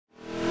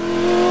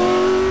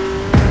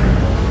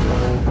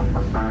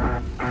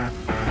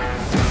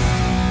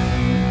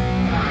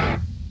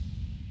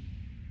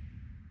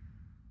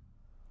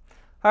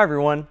Hi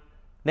everyone,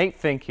 Nate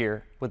Fink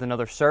here with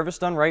another Service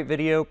Done Right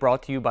video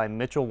brought to you by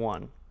Mitchell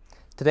One.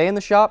 Today in the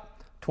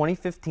shop,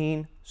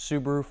 2015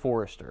 Subaru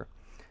Forester.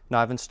 Now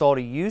I've installed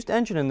a used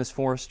engine in this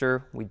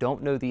Forester. We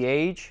don't know the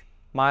age,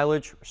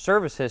 mileage, or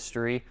service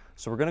history,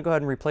 so we're going to go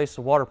ahead and replace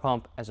the water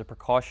pump as a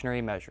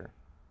precautionary measure.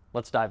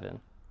 Let's dive in.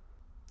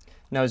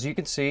 Now as you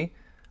can see,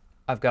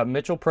 I've got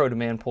Mitchell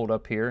ProDemand pulled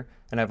up here,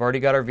 and I've already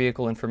got our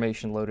vehicle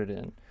information loaded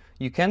in.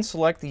 You can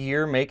select the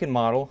year, make, and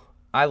model.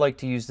 I like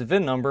to use the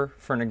VIN number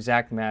for an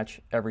exact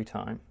match every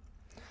time.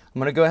 I'm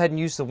going to go ahead and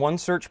use the One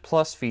Search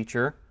Plus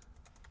feature.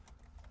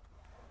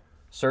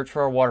 Search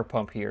for our water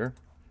pump here.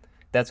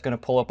 That's going to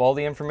pull up all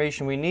the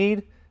information we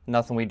need,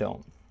 nothing we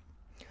don't.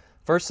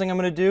 First thing I'm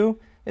going to do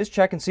is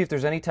check and see if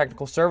there's any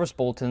technical service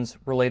bulletins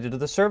related to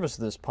the service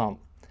of this pump.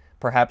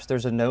 Perhaps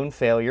there's a known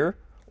failure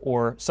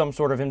or some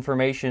sort of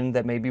information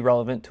that may be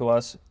relevant to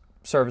us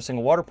servicing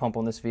a water pump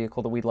on this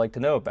vehicle that we'd like to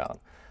know about.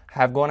 I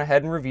have gone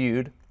ahead and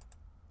reviewed,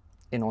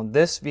 and on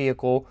this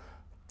vehicle,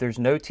 there's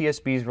no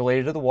TSBs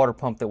related to the water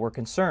pump that we're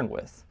concerned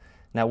with.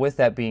 Now, with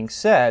that being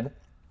said,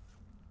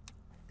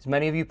 as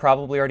many of you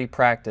probably already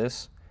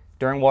practice,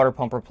 during water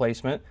pump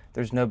replacement,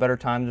 there's no better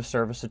time to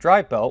service a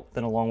drive belt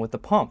than along with the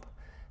pump.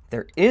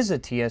 There is a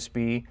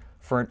TSB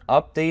for an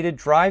updated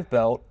drive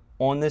belt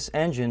on this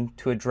engine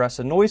to address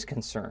a noise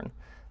concern.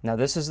 Now,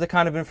 this is the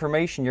kind of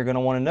information you're going to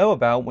want to know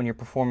about when you're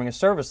performing a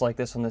service like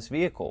this on this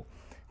vehicle,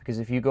 because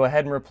if you go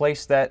ahead and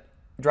replace that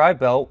drive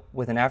belt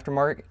with an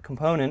aftermarket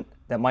component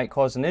that might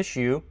cause an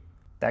issue,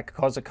 that could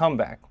cause a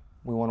comeback.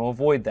 We want to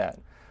avoid that.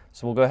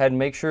 So we'll go ahead and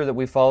make sure that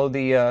we follow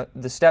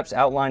the steps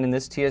outlined in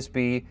this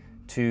TSB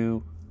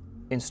to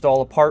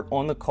install a part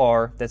on the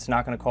car that's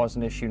not going to cause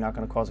an issue, not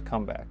going to cause a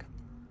comeback.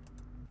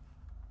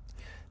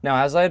 Now,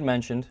 as I had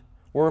mentioned,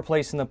 we're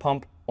replacing the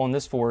pump on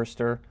this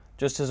Forester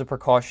just as a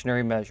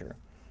precautionary measure.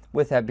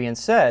 With that being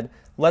said,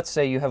 let's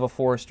say you have a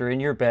Forester in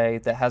your bay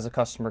that has a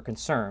customer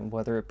concern,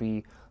 whether it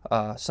be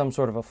some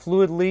sort of a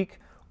fluid leak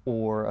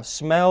or a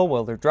smell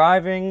while they're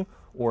driving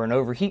or an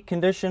overheat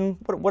condition,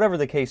 whatever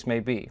the case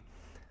may be.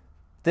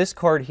 This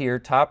card here,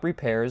 Top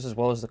Repairs, as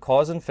well as the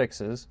cause and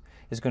fixes,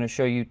 is going to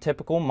show you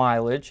typical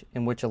mileage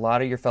in which a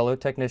lot of your fellow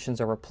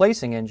technicians are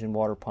replacing engine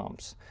water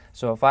pumps.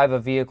 So if I have a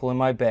vehicle in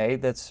my bay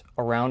that's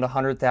around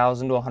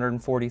 100,000 to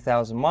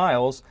 140,000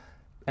 miles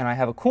and I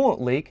have a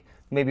coolant leak,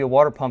 maybe a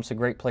water pump's a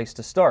great place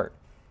to start.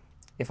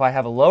 If I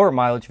have a lower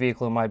mileage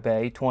vehicle in my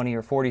bay, 20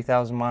 or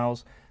 40,000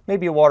 miles,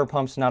 maybe a water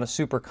pump's not a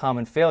super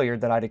common failure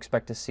that I'd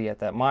expect to see at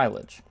that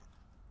mileage.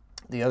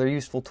 The other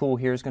useful tool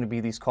here is going to be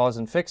these cause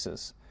and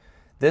fixes.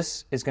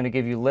 This is going to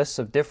give you lists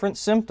of different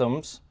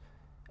symptoms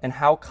and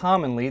how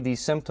commonly these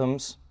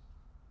symptoms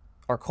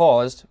are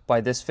caused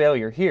by this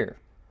failure here.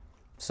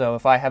 So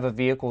if I have a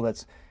vehicle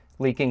that's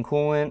leaking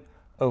coolant,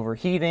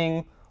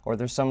 overheating, or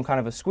there's some kind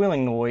of a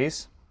squealing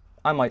noise,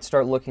 I might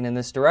start looking in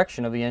this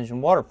direction of the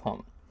engine water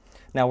pump.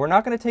 Now, we're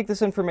not going to take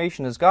this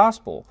information as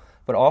gospel,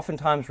 but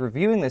oftentimes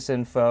reviewing this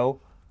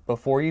info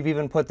before you've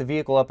even put the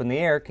vehicle up in the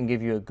air can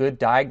give you a good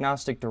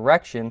diagnostic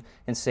direction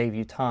and save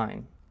you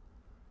time.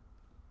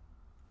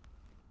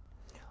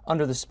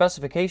 Under the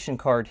specification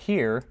card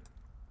here,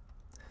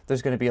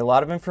 there's going to be a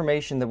lot of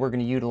information that we're going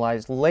to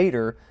utilize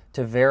later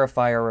to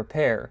verify our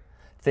repair.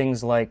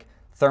 Things like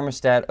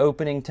thermostat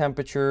opening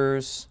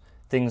temperatures,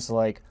 things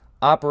like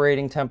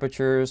operating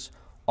temperatures.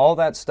 All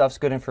that stuff's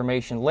good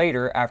information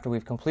later after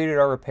we've completed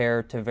our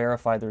repair to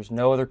verify there's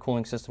no other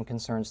cooling system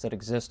concerns that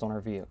exist on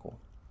our vehicle.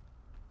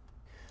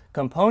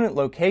 Component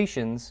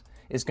locations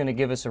is going to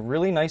give us a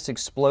really nice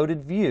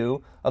exploded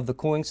view of the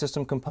cooling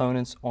system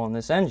components on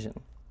this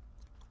engine.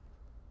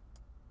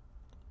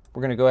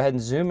 We're going to go ahead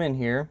and zoom in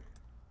here.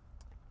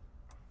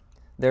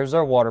 There's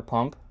our water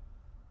pump.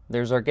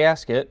 There's our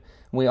gasket.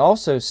 We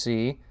also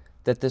see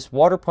that this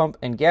water pump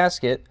and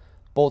gasket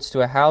bolts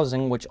to a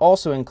housing which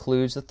also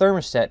includes the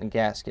thermostat and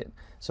gasket.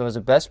 So as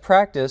a best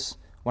practice,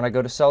 when I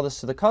go to sell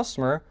this to the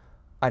customer,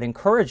 I'd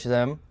encourage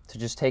them to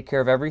just take care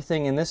of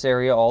everything in this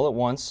area all at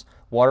once,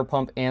 water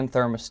pump and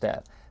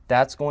thermostat.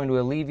 That's going to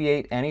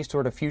alleviate any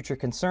sort of future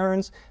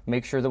concerns,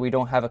 make sure that we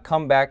don't have a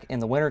comeback in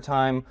the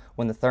wintertime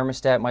when the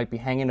thermostat might be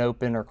hanging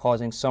open or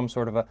causing some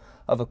sort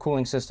of a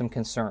cooling system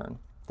concern.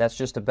 That's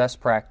just a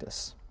best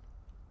practice.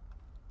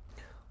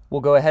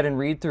 We'll go ahead and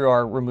read through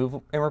our remove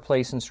and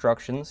replace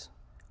instructions,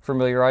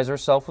 familiarize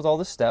ourselves with all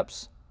the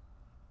steps.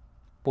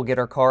 We'll get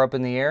our car up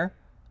in the air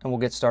and we'll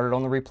get started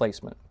on the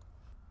replacement.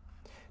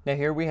 Now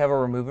here we have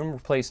our remove and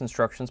replace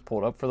instructions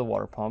pulled up for the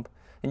water pump,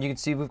 and you can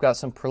see we've got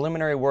some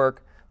preliminary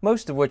work,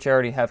 most of which I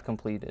already have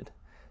completed.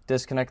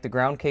 Disconnect the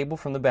ground cable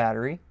from the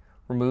battery,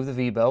 remove the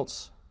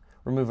V-belts,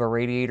 remove our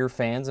radiator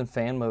fans and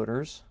fan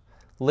motors,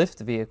 lift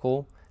the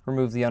vehicle,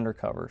 remove the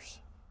undercovers.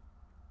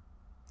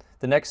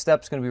 The next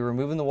step is going to be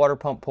removing the water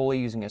pump pulley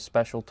using a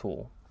special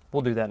tool.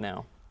 We'll do that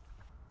now.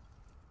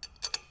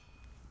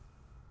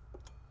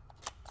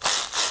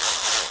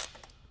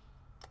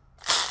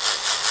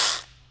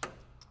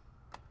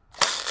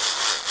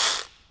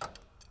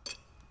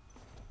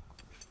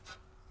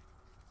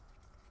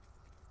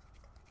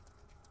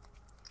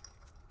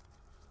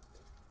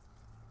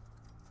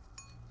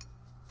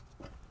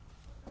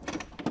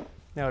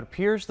 Now it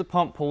appears the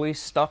pump pulley's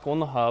stuck on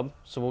the hub,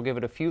 so we'll give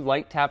it a few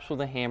light taps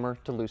with a hammer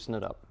to loosen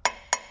it up.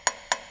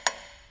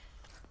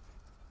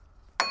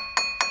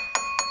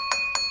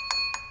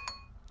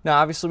 Now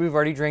obviously we've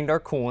already drained our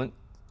coolant,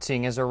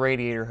 seeing as our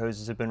radiator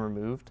hoses have been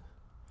removed.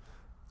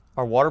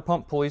 Our water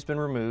pump pulley's been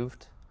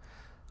removed.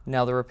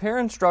 Now the repair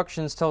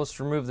instructions tell us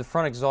to remove the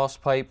front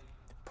exhaust pipe,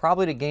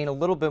 probably to gain a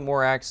little bit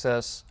more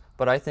access,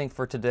 but I think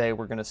for today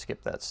we're going to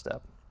skip that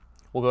step.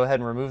 We'll go ahead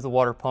and remove the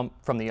water pump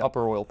from the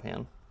upper oil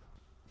pan.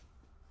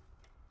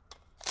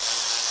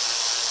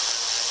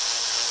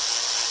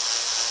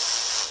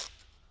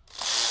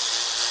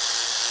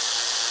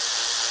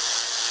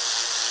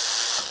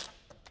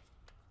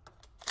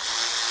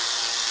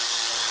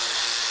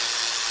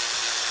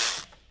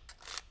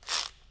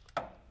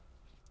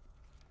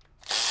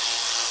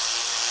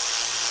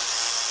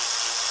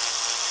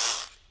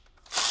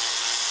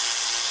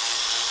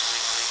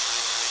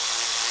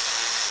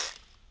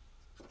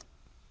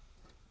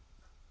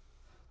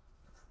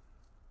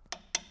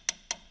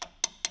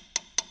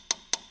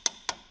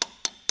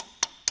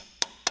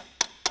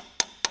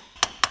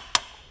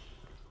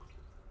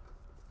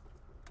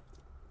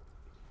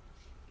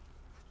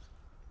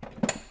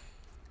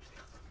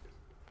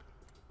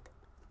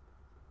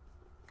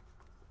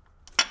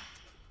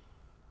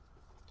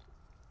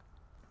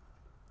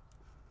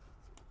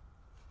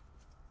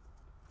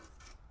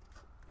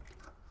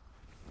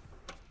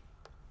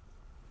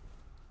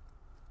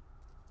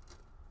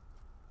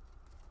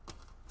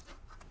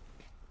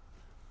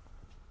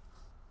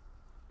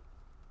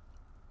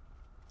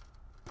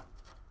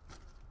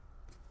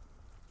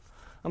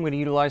 I'm going to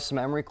utilize some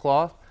emery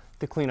cloth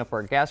to clean up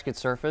our gasket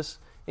surface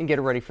and get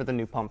it ready for the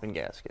new pump and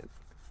gasket.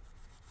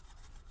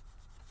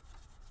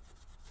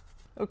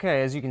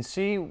 Okay, as you can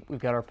see, we've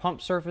got our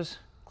pump surface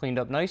cleaned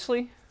up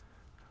nicely.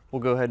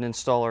 We'll go ahead and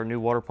install our new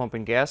water pump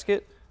and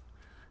gasket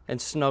and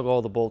snug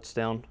all the bolts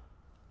down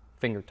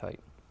finger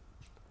tight.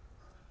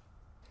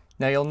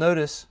 Now you'll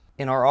notice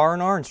in our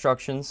R&R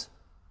instructions,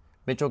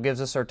 Mitchell gives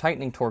us our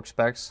tightening torque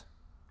specs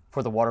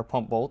for the water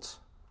pump bolts,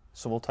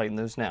 so we'll tighten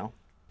those now.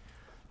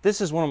 This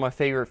is one of my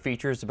favorite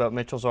features about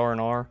Mitchell's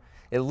R&R.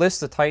 It lists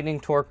the tightening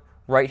torque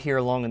right here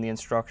along in the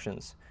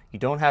instructions. You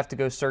don't have to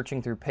go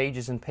searching through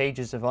pages and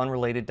pages of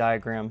unrelated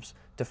diagrams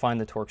to find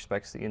the torque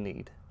specs that you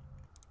need.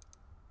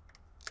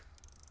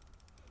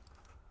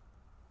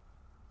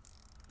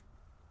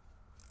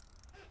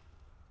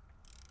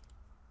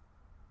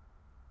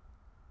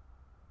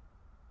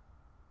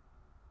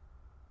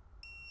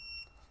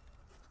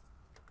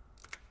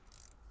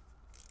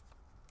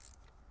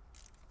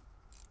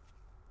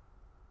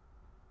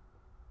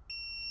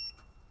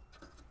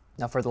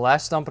 Now for the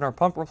last stump in our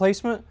pump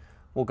replacement,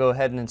 we'll go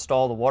ahead and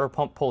install the water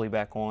pump pulley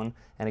back on.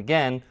 And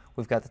again,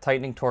 we've got the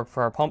tightening torque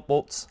for our pump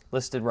bolts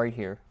listed right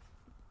here.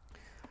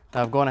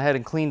 Now I've gone ahead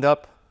and cleaned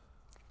up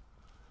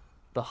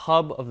the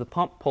hub of the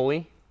pump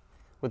pulley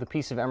with a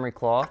piece of emery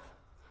cloth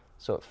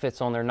so it fits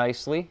on there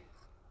nicely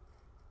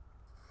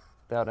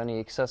without any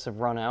excessive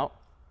run out.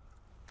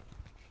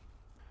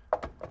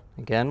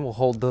 Again, we'll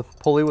hold the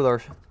pulley with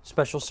our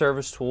special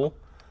service tool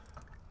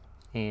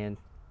and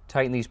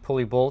tighten these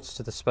pulley bolts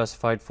to the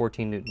specified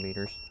 14 Newton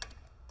meters.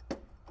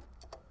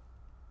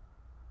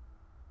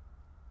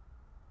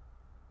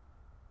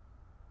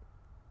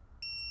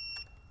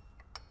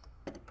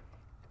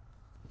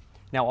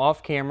 Now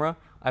off camera,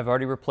 I've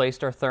already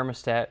replaced our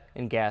thermostat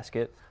and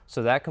gasket,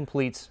 so that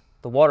completes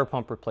the water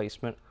pump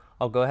replacement.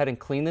 I'll go ahead and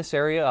clean this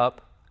area up,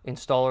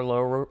 install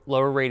our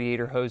lower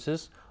radiator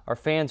hoses, our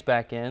fans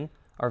back in,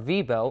 our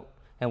V-belt,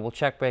 and we'll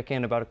check back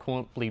in about a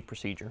coolant bleed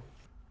procedure.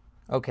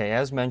 Okay,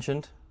 as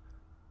mentioned,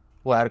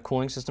 we'll add a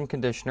cooling system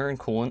conditioner and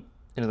coolant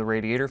into the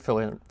radiator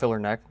filler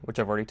neck, which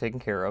I've already taken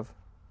care of.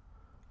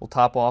 We'll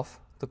top off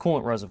the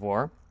coolant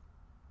reservoir,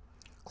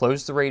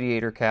 close the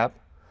radiator cap,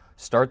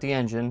 start the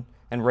engine,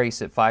 and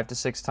race it 5 to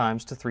 6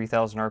 times to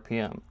 3,000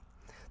 RPM.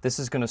 This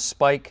is going to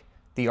spike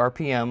the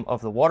RPM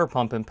of the water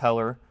pump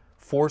impeller,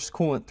 force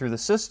coolant through the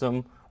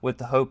system with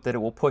the hope that it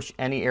will push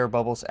any air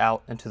bubbles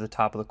out into the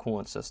top of the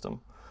coolant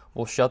system.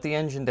 We'll shut the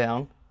engine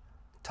down,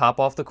 top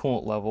off the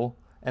coolant level,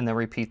 and then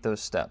repeat those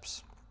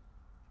steps.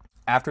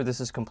 After this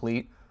is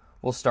complete,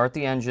 we'll start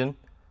the engine,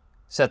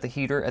 set the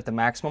heater at the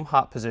maximum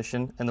hot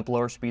position and the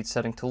blower speed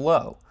setting to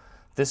low.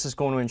 This is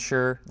going to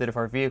ensure that if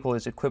our vehicle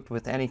is equipped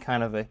with any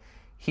kind of a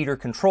heater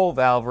control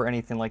valve or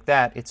anything like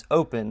that, it's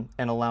open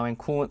and allowing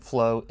coolant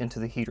flow into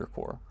the heater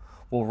core.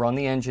 We'll run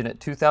the engine at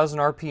 2,000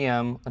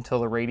 RPM until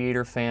the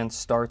radiator fan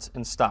starts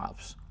and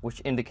stops,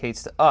 which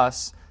indicates to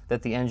us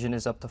that the engine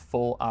is up to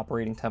full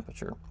operating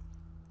temperature.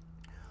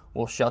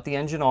 We'll shut the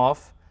engine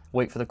off,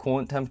 wait for the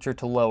coolant temperature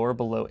to lower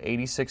below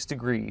 86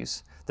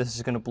 degrees. This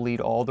is going to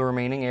bleed all the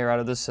remaining air out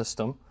of the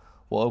system.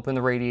 We'll open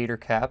the radiator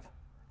cap,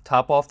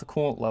 top off the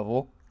coolant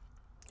level,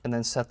 and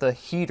then set the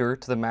heater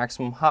to the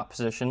maximum hot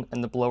position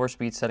and the blower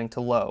speed setting to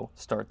low.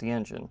 Start the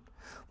engine.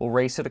 We'll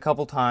race it a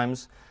couple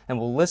times and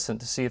we'll listen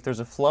to see if there's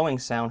a flowing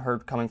sound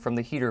heard coming from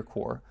the heater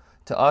core.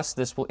 To us,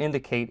 this will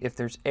indicate if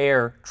there's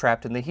air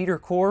trapped in the heater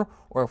core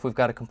or if we've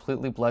got a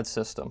completely bled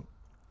system.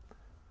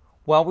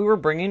 While we were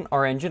bringing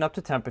our engine up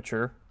to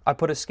temperature, I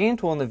put a scan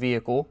tool in the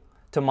vehicle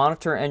to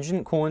monitor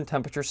engine coolant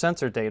temperature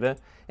sensor data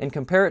and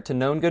compare it to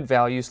known good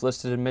values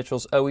listed in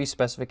Mitchell's OE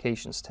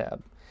specifications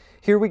tab.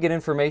 Here we get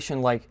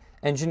information like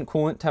engine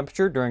coolant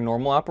temperature during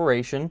normal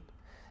operation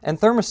and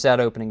thermostat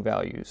opening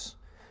values.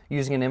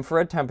 Using an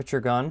infrared temperature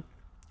gun,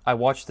 I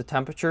watched the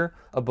temperature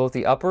of both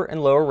the upper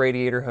and lower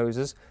radiator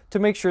hoses to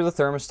make sure the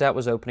thermostat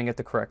was opening at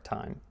the correct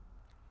time.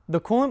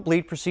 The coolant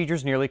bleed procedure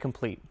is nearly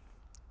complete.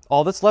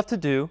 All that's left to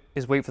do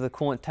is wait for the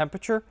coolant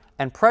temperature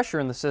and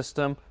pressure in the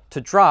system to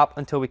drop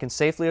until we can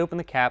safely open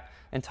the cap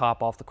and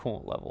top off the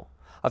coolant level.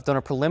 I've done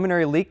a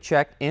preliminary leak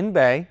check in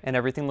bay and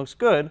everything looks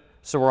good,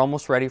 so we're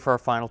almost ready for our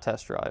final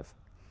test drive.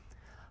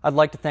 I'd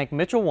like to thank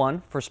Mitchell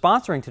 1 for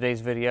sponsoring today's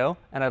video,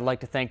 and I'd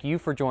like to thank you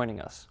for joining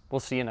us. We'll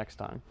see you next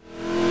time.